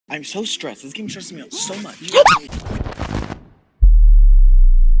I'm so stressed. This game stresses me out so much.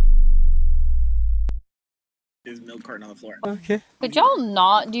 There's milk carton on the floor. Okay. Could y'all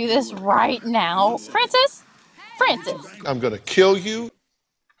not do this right now? Francis? Francis! I'm gonna kill you.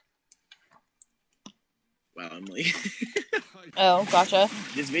 Wow, Emily. Oh, gotcha.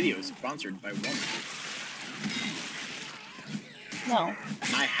 This video is sponsored by Walmart. No.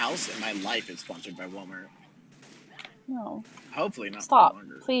 My house and my life is sponsored by Walmart. No. Hopefully not. Stop.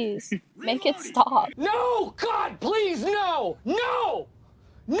 Longer. Please. Make it stop. No! God, please, no! No!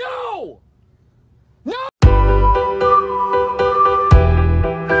 No! No!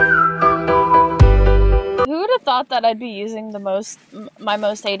 Who would have thought that I'd be using my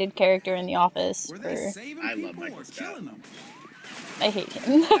most hated character in The Office for... I love Michael Scott. I hate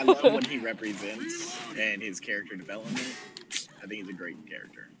him. I love what he represents and his character development. I think he's a great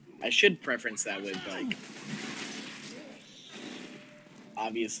character. I should preference that with, like,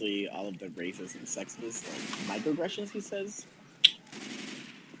 obviously all of the racist and sexist, like, microaggressions he says.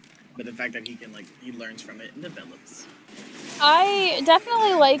 But the fact that he can, like, he learns from it and develops. I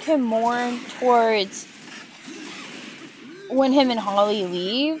definitely like him more towards when him and Holly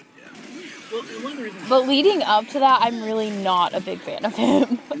leave. Well, one of the reasons, But leading up to that, I'm really not a big fan of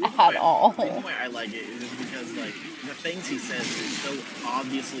him at all. the reason why I like it is just because, like, the things he says are so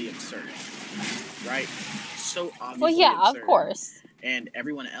obviously absurd. Right? So obviously Well, yeah, absurd. of course. And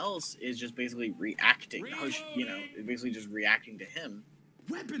everyone else is just basically reacting. You know, basically just reacting to him.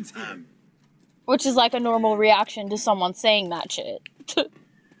 Weapons here. Which is like a normal reaction to someone saying that shit.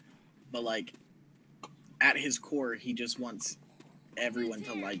 But, like, at his core, he just wants everyone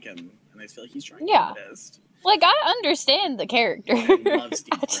to like him. And I feel like he's trying Yeah. his best. Like, I understand the character. love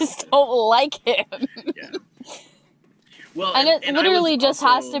Steve I just Carell. don't like him. Yeah. Well, And it I literally was just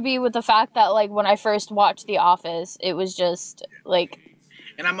also- has to be with the fact that, like, when I first watched The Office, it was just, like,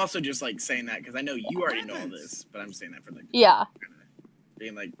 And I'm also just, like, saying that because I know you already know all this, but I'm saying that for, like, yeah.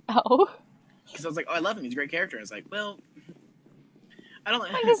 being like, Oh. because I was like, oh, I love him. He's a great character. And it's like, well, I don't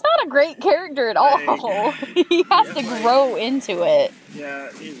Like, he's not a great character at all. He has to grow into it.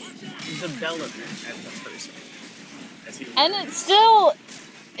 Yeah, he's development as a person. As he And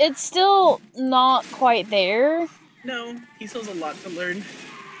it's still not quite there. No, he still has a lot to learn.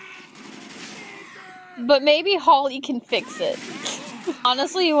 But maybe Holly can fix it.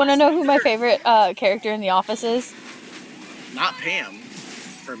 Honestly, you want to know who my favorite character in The Office is? Not Pam,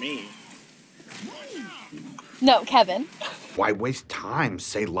 for me. No, Kevin. Why waste time?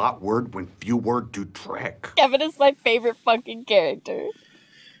 Say lot word when few word do trick. Kevin is my favorite fucking character.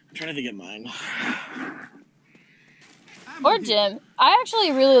 I'm trying to think of mine. Or Jim. I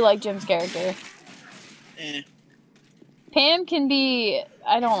actually really like Jim's character. Pam can be...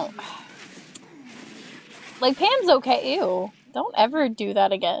 I don't... Like, Pam's okay. Ew. Don't ever do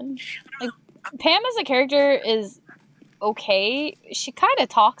that again. Like, Pam as a character is okay. She kind of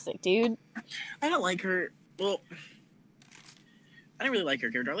toxic, dude. I don't like her. Well, I didn't really like her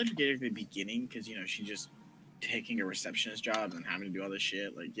character. I liked her character at the beginning because, you know, she just taking a receptionist job and having to do all this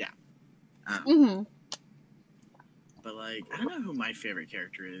shit. Like, yeah. But, like, I don't know who my favorite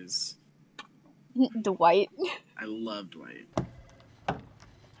character is. Dwight. I love Dwight.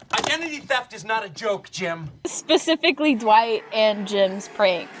 Identity theft is not a joke, Jim. Specifically Dwight and Jim's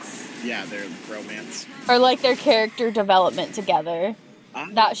pranks. Yeah, their romance. Or, like, their character development together.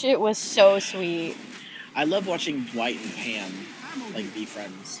 That shit was so sweet. I love watching Dwight and Pam, like, be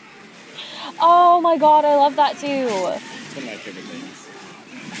friends. Oh my god, I love that too. It's one of my favorite things.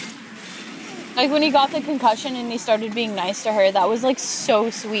 Like, when he got the concussion and he started being nice to her, that was, like, so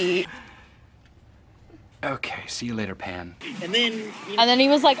sweet. Okay, see you later, Pan. And then... You know, And then he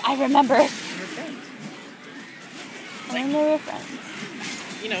was like, I remember. we're friends. I remember we're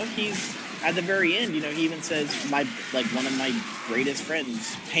friends. You know, he's... At the very end, you know, he even says, one of my greatest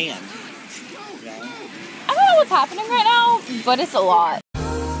friends, Pam. You know? I don't know what's happening right now, but it's a lot.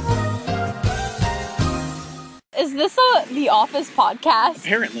 Is this The Office podcast?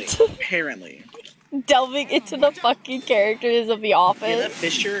 Apparently. Apparently. Delving into the fucking characters of The Office. Yeah, that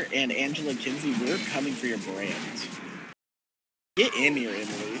Fisher and Angela Kinsey, we're coming for your brand. Get in here,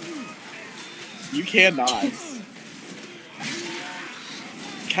 Emily. You cannot.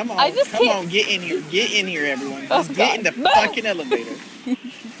 Come on, come on, get in here. Get in here, everyone. Just get in the fucking elevator.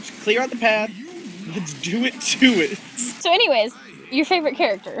 Just clear out the path. Let's do it to it. So anyways, your favorite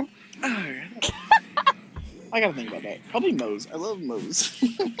character? I gotta think about that. Probably Mose. I love Mose.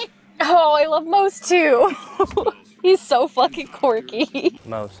 Oh, I love Mose too. He's so fucking quirky.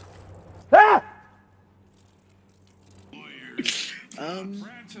 Mose. I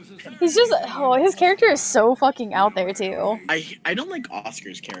He's just, oh, his character is so fucking out there too. I don't like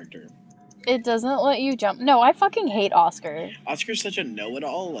Oscar's character. It doesn't let you jump. No, I fucking hate Oscar. Oscar's such a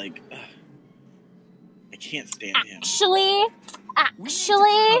know-it-all. Like, ugh. I can't stand him. Actually.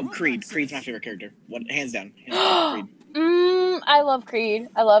 Oh, Creed. Creed's my favorite character. What? Hands down. Creed. I love Creed.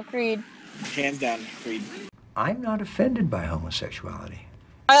 I love Creed. Hands down, Creed. I'm not offended by homosexuality.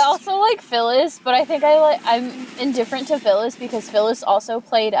 I also like Phyllis, but I think I'm indifferent to Phyllis because Phyllis also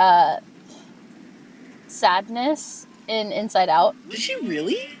played Sadness in Inside Out. Did she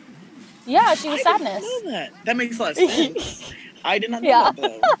really? Yeah, she was I Sadness. didn't know that. That makes a lot of sense. I did not know that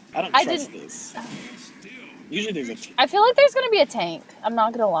though. I don't trust this. Usually there's a I feel like there's gonna be a tank. I'm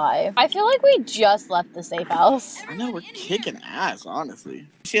not gonna lie. I feel like we just left the safe house. I know, we're kicking ass, honestly.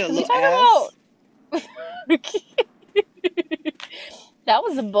 See that Can we little talk ass? about... That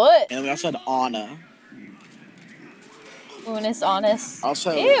was a butt. And we also had Anna. Unis, honest.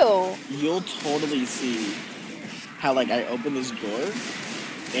 Also, ew. You'll totally see how, like, I open this door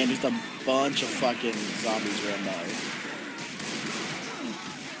and just a bunch of fucking zombies ran by.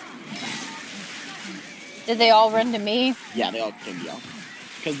 Did they all run to me? Yeah, they all came to y'all.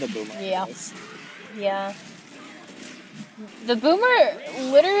 Because the boomer. Yeah. Yeah. The boomer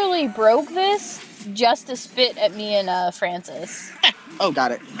literally broke this just to spit at me and Francis. Oh,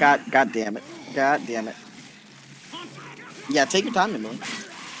 got it. God damn it. God damn it. Yeah, take your time, Emily.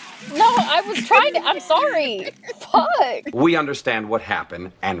 No, I was trying to. I'm sorry. Fuck. We understand what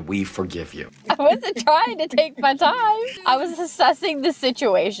happened, and we forgive you. I wasn't trying to take my time. I was assessing the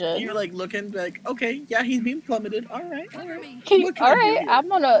situation. You're like looking like, okay, yeah, he's being plummeted. All right. I'm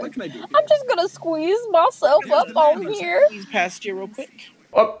just gonna squeeze myself up on here. Squeeze past you real quick.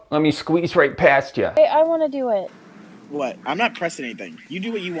 Oh, let me squeeze right past you. Hey, I want to do it. What? I'm not pressing anything. You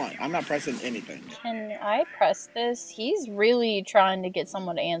do what you want. I'm not pressing anything. Can I press this? He's really trying to get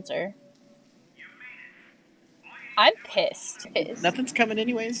someone to answer. I'm pissed. Nothing's coming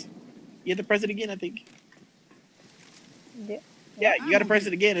anyways. You have to press it again, I think. Yeah, Yeah, you gotta press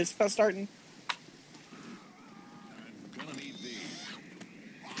it again. It's about starting.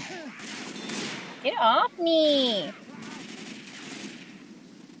 Get off me!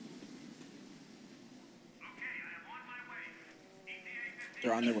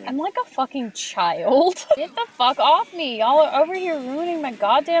 They're on their way. I'm like a fucking child. Get the fuck off me! Y'all are over here ruining my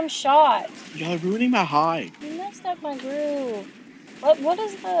goddamn shot. Y'all are ruining my high. You messed up my groove. What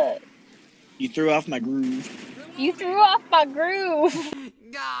is the... You threw off my groove. You threw off my groove!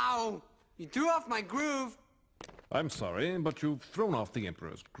 No! You threw off my groove! I'm sorry, but you've thrown off the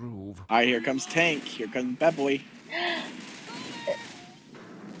Emperor's groove. Alright, here comes Tank. Here comes Bad Boy.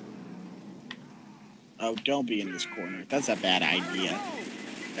 Oh, don't be in this corner. That's a bad idea.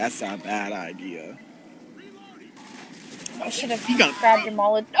 That's a bad idea. I should have grabbed your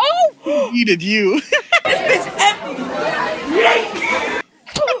mullet. Oh! He needed you.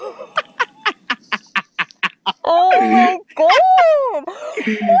 Oh my god!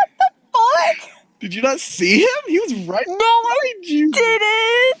 What the fuck? Did you not see him? He was right behind you.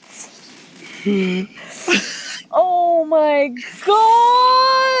 Didn't! Oh my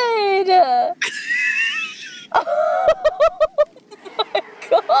god! Oh my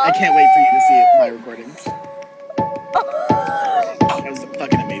god! I can't wait for you to see it in my recordings.